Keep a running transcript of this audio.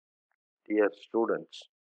Dear students,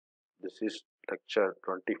 this is lecture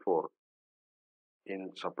 24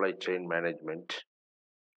 in supply chain management.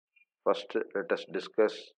 First, let us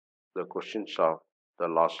discuss the questions of the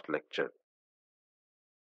last lecture.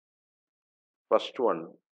 First one,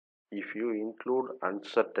 if you include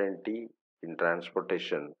uncertainty in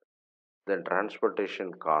transportation, then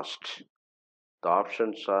transportation cost. The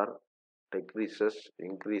options are decreases,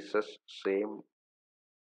 increases, same.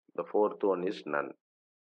 The fourth one is none.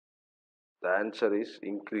 The answer is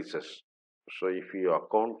increases. So if you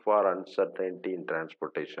account for uncertainty in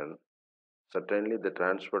transportation, certainly the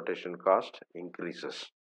transportation cost increases.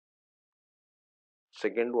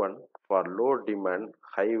 Second one, for low demand,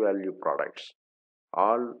 high value products,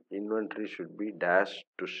 all inventory should be dashed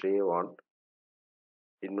to save on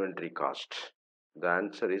inventory cost. The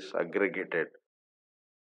answer is aggregated.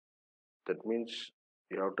 That means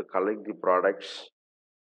you have to collect the products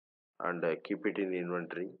and keep it in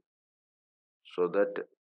inventory so that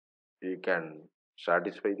you can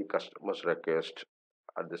satisfy the customer's request.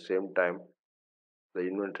 At the same time, the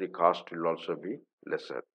inventory cost will also be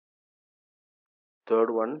lesser.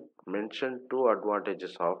 Third one, mention two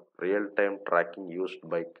advantages of real-time tracking used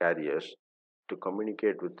by carriers to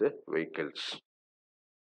communicate with the vehicles.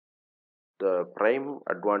 The prime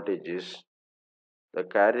advantage is the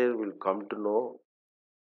carrier will come to know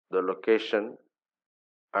the location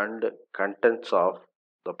and contents of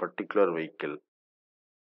the particular vehicle.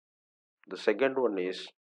 The second one is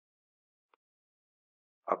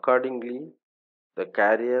accordingly the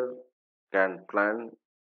carrier can plan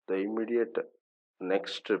the immediate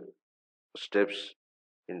next steps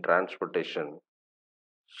in transportation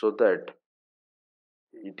so that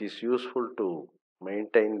it is useful to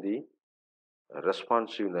maintain the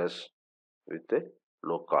responsiveness with a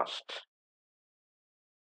low cost.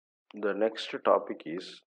 The next topic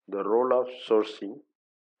is the role of sourcing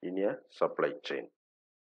in a supply chain.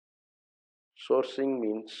 Sourcing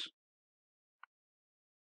means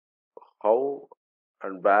how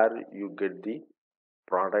and where you get the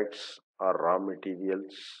products or raw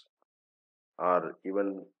materials or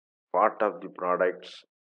even part of the products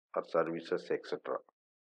or services, etc.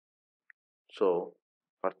 So,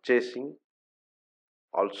 purchasing,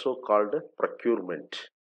 also called procurement,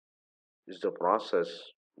 is the process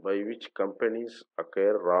by which companies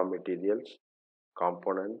acquire raw materials,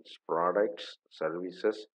 components, products,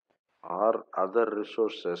 services, or other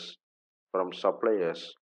resources from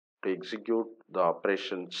suppliers to execute the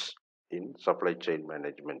operations in supply chain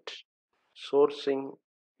management. Sourcing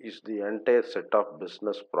is the entire set of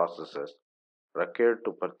business processes required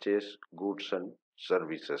to purchase goods and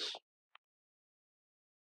services.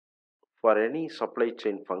 For any supply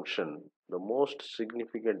chain function, the most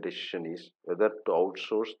significant decision is whether to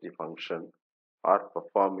outsource the function or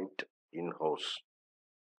perform it in house.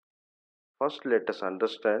 First, let us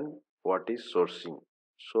understand what is sourcing.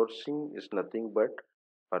 Sourcing is nothing but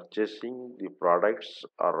purchasing the products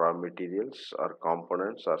or raw materials or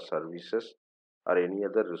components or services or any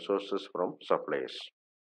other resources from suppliers.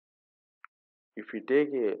 If you take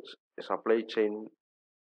a supply chain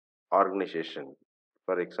organization,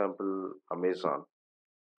 for example, Amazon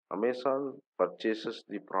purchases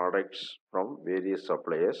the products from various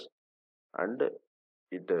suppliers and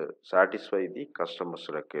it satisfies the customer's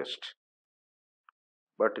request.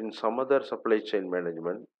 But in some other supply chain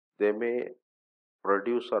management, they may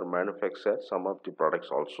produce or manufacture some of the products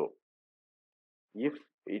also. If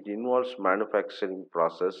it involves manufacturing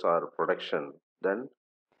process or production, then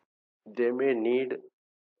they may need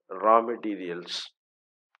raw materials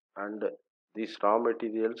and these raw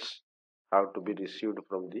materials have to be received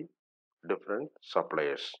from the different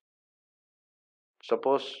suppliers.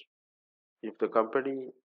 Suppose if the company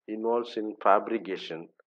involves in fabrication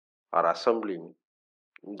or assembling,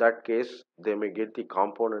 in that case they may get the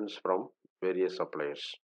components from various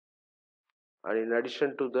suppliers. And in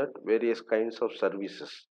addition to that, various kinds of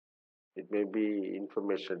services. It may be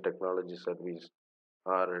information technology service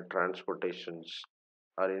or transportations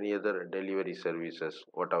or any other delivery services,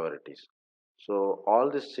 whatever it is. So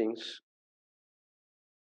all these things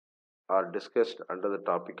are discussed under the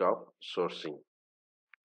topic of sourcing.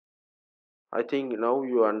 I think now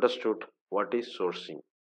you understood what is sourcing.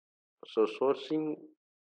 So sourcing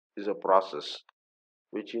is a process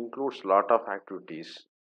which includes lot of activities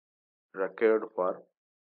required for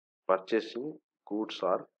purchasing goods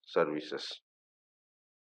or services.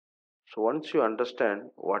 So once you understand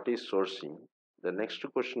what is sourcing, the next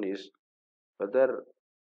question is whether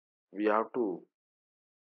we have to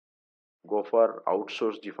go for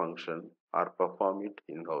outsource the function or perform it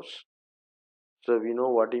in-house. So we know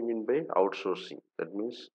what we mean by outsourcing. That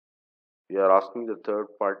means we are asking the third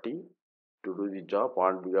party to do the job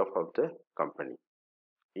on behalf of the company.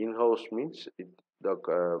 In-house means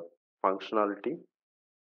the functionality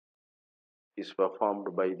is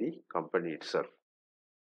performed by the company itself.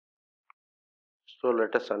 So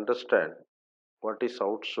let us understand what is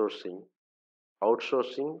outsourcing.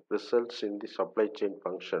 Outsourcing results in the supply chain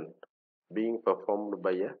function being performed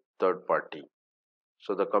by a third party.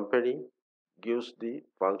 So the company gives the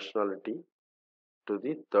functionality to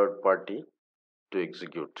the third party to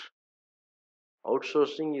execute.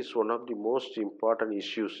 Outsourcing is one of the most important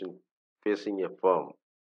issues in facing a firm,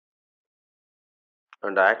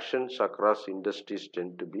 and actions across industries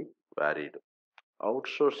tend to be varied.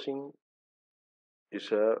 Outsourcing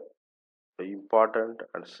is a important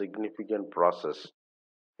and significant process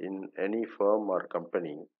in any firm or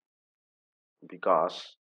company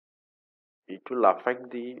because it will affect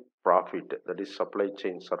the profit, that is supply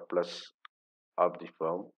chain surplus of the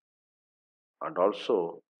firm, and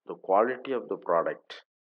also the quality of the product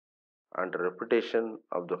and reputation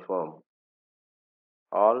of the firm.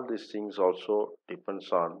 All these things also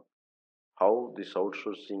depends on how this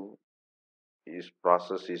outsourcing is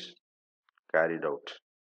process is carried out,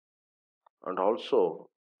 and also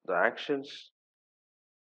the actions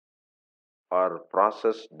or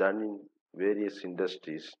process done in various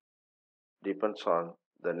industries depends on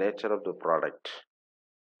the nature of the product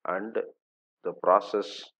and the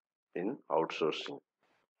process in outsourcing.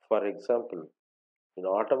 For example, in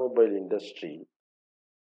automobile industry,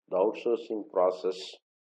 the outsourcing process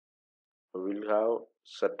will have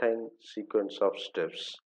certain sequence of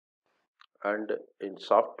steps, and in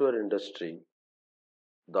software industry,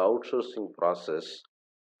 the outsourcing process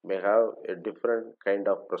may have a different kind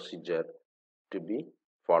of procedure to be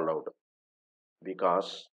followed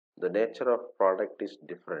because the nature of product is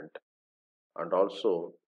different, and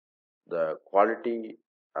also the quality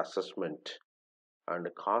assessment and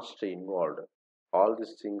cost involved, all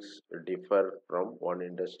these things differ from one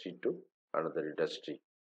industry to another industry.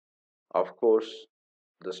 Of course,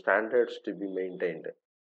 the standards to be maintained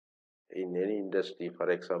in any industry, for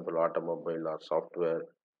example automobile or software,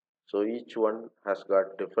 so each one has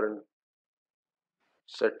got different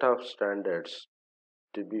set of standards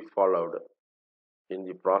to be followed in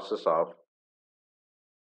the process of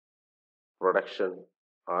production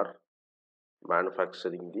or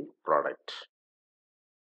manufacturing the product.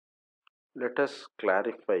 Let us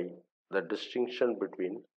clarify the distinction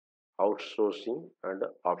between outsourcing and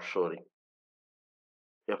offshoring.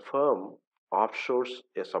 A firm offshores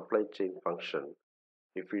a supply chain function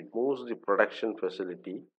if it moves the production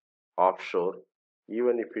facility offshore,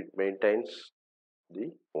 even if it maintains the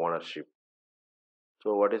ownership.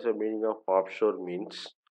 So, what is the meaning of offshore? Means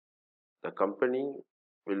the company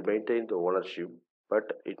will maintain the ownership,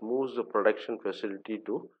 but it moves the production facility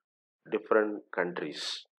to different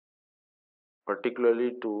countries,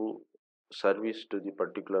 particularly to service to the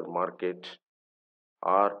particular market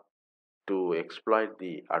or to exploit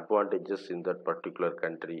the advantages in that particular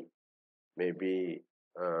country, maybe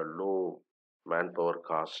low manpower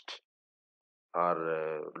cost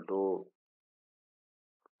or low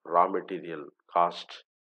raw material cost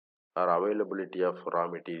or availability of raw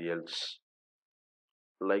materials.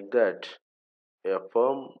 Like that, a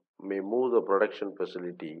firm may move the production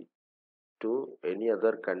facility to any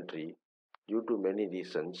other country due to many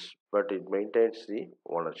reasons, but it maintains the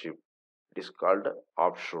ownership. It is called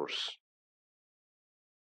offshores.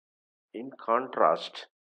 In contrast,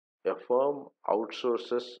 a firm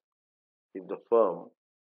outsources if the firm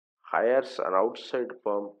hires an outside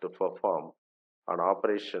firm to perform an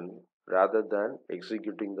operation rather than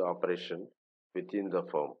executing the operation within the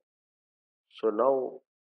firm. So now,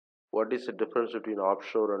 what is the difference between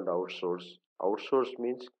offshore and outsource? Outsource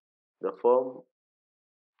means the firm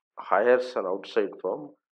hires an outside firm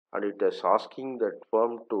and it is asking that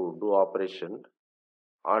firm to do operation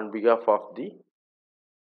on behalf of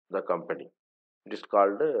the company. It is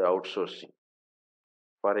called outsourcing.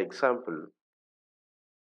 For example,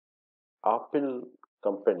 Apple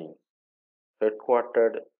company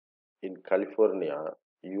headquartered in California,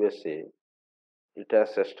 USA, it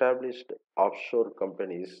has established offshore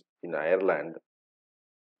companies in Ireland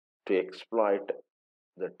to exploit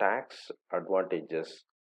the tax advantages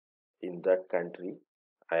in that country,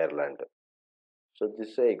 Ireland. So this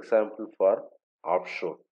is an example for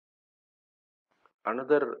offshore.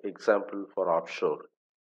 Another example for offshore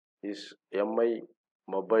is MI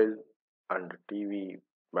Mobile and TV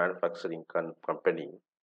manufacturing company.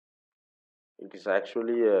 It is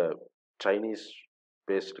actually a Chinese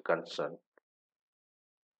based concern.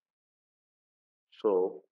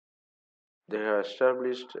 So they have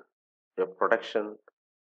established a production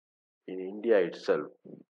in India itself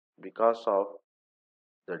because of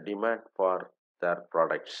the demand for their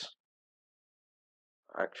products.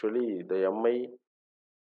 Actually, the MI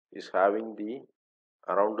is having the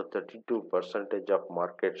around 32 percentage of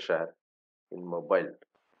market share in mobile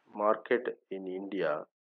market in India.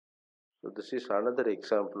 So this is another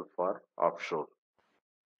example for offshore.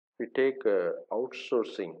 We take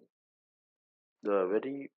outsourcing, the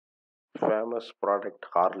very famous product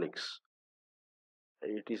Horlicks.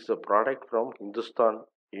 It is a product from Hindustan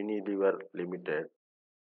Unilever Limited,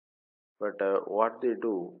 but what they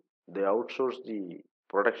do, they outsource the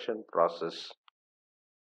production process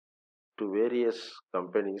to various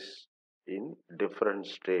companies in different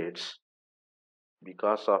states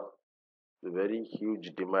because of the very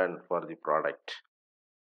huge demand for the product.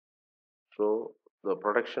 So the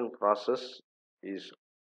production process is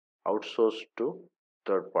outsourced to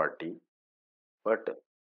third party, but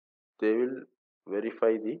they will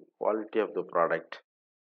verify the quality of the product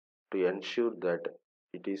to ensure that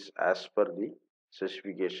it is as per the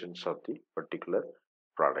specifications of the particular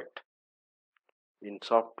product. In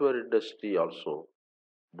software industry also,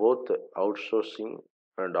 both outsourcing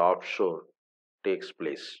and offshore takes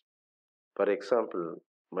place. For example,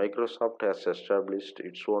 Microsoft has established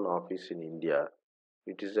its own office in India.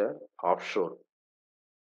 It is a offshore.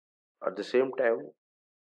 At the same time,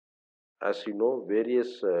 as you know,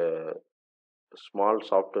 various small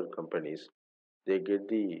software companies, they get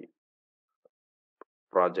the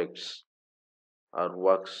projects or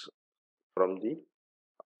works from the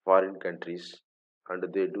foreign countries, and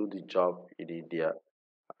they do the job in India,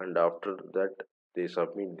 and after that they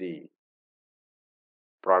submit the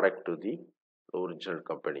product to the original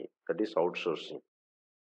company. That is outsourcing.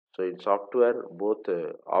 So in software, both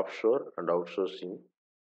offshore and outsourcing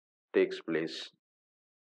takes place.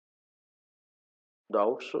 The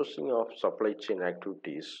outsourcing of supply chain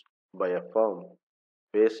activities by a firm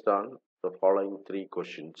based on the following three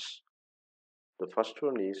questions. The first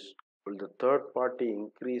one is, will the third party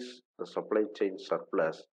increase the supply chain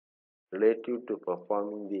surplus relative to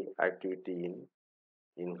performing the activity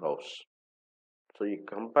in-house? So you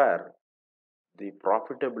compare the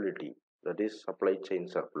profitability, that is supply chain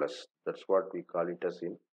surplus. That's what we call it as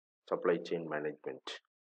in supply chain management.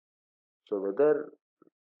 So whether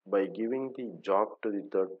by giving the job to the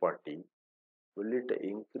third party, will it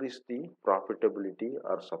increase the profitability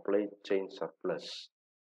or supply chain surplus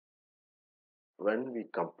when we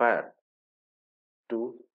compare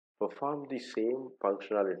to perform the same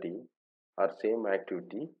functionality or same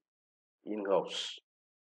activity in-house?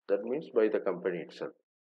 That means by the company itself.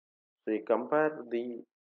 So you compare the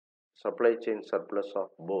supply chain surplus of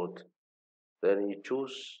both, then you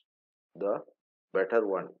choose the better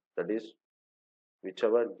one, that is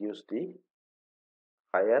whichever gives the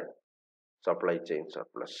higher supply chain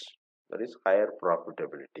surplus, that is higher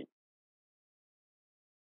profitability.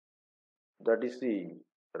 That is the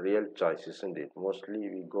real choice, isn't it? Mostly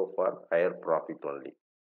we go for higher profit only.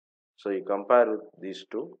 So you compare with these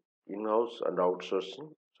two, in-house and outsourcing.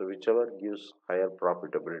 So whichever gives higher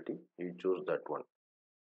profitability, you choose that one.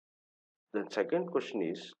 The second question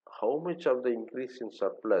is, how much of the increase in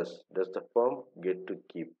surplus does the firm get to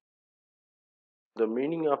keep? The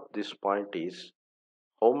meaning of this point is,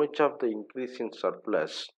 how much of the increase in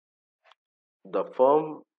surplus the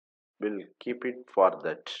firm will keep it for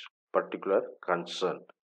that particular concern,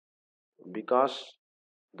 because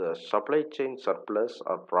the supply chain surplus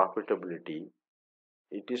or profitability,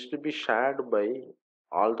 it is to be shared by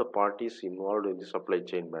all the parties involved in the supply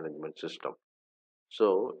chain management system.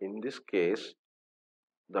 So in this case,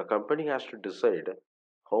 the company has to decide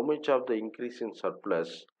how much of the increase in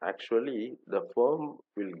surplus actually the firm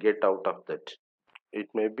will get out of that. It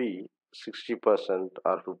may be 60%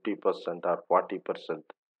 or 50% or 40%.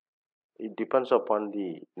 It depends upon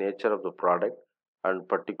the nature of the product and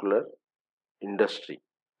particular industry.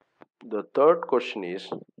 The third question is,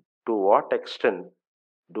 to what extent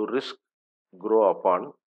do risks grow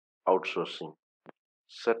upon outsourcing?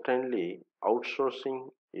 Certainly, outsourcing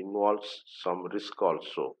involves some risk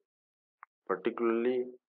also, particularly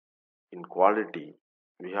in quality.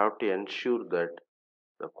 We have to ensure that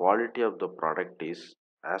the quality of the product is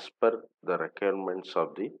as per the requirements of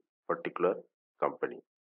the particular company.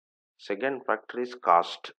 Second factor is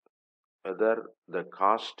cost, whether the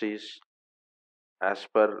cost is as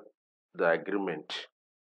per the agreement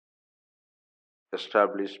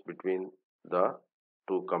established between the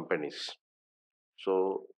two companies.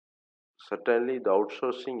 So certainly the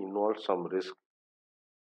outsourcing involves some risk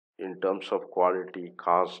in terms of quality,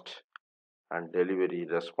 cost, and delivery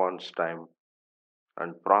response time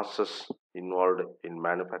and process involved in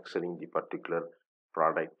manufacturing the particular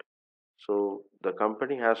product. So the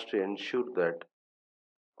company has to ensure that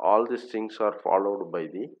all these things are followed by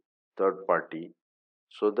the third party,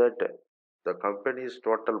 so that the company's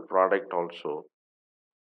total product also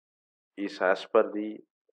is as per the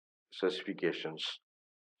specifications,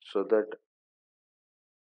 so that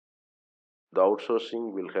the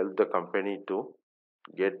outsourcing will help the company to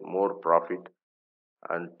get more profit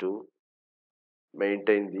and to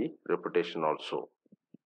maintain the reputation also.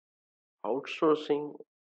 Outsourcing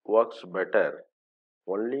works better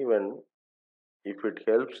only when if it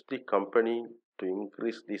helps the company to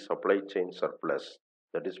increase the supply chain surplus,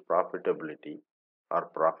 that is profitability or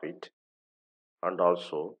profit, and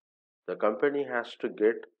also the company has to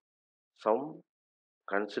get some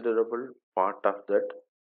considerable part of that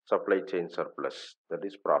supply chain surplus, that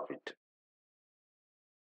is profit.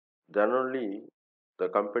 Then only the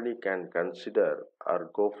company can consider or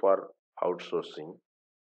go for outsourcing,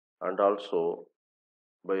 and also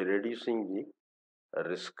by reducing the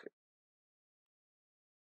risk.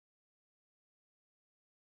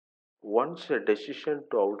 Once a decision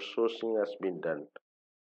to outsourcing has been done,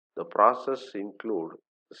 the process include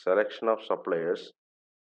selection of suppliers,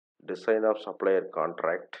 design of supplier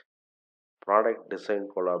contract, product design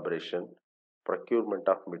collaboration, procurement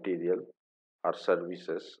of material or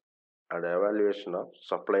services, and evaluation of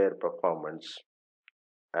supplier performance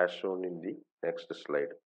as shown in the next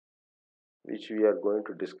slide, which we are going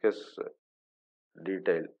to discuss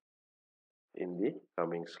detail in the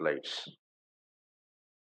coming slides.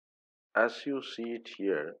 As you see it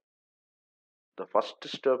here, the first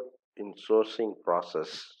step in sourcing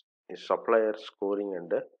process is supplier scoring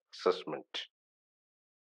and assessment.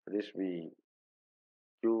 This we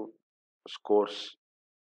give scores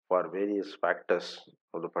for various factors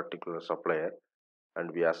of the particular supplier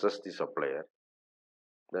and we assess the supplier.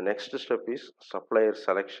 The next step is supplier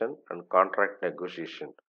selection and contract negotiation.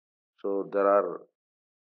 So there are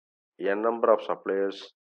a number of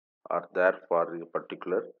suppliers are there for the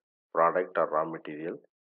particular product or raw material.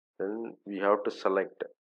 Then we have to select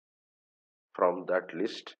from that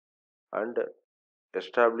list and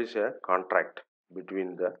establish a contract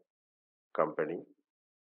between the company,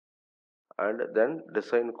 and then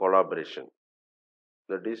design collaboration,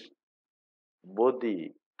 that is both the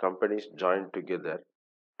companies join together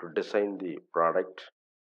to design the product.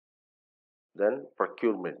 Then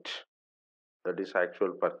procurement, that is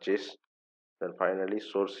actual purchase. Then finally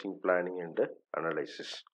sourcing planning and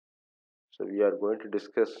analysis. So we are going to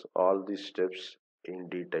discuss all these steps in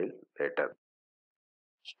detail later.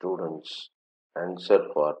 Students, answer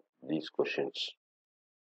for these questions.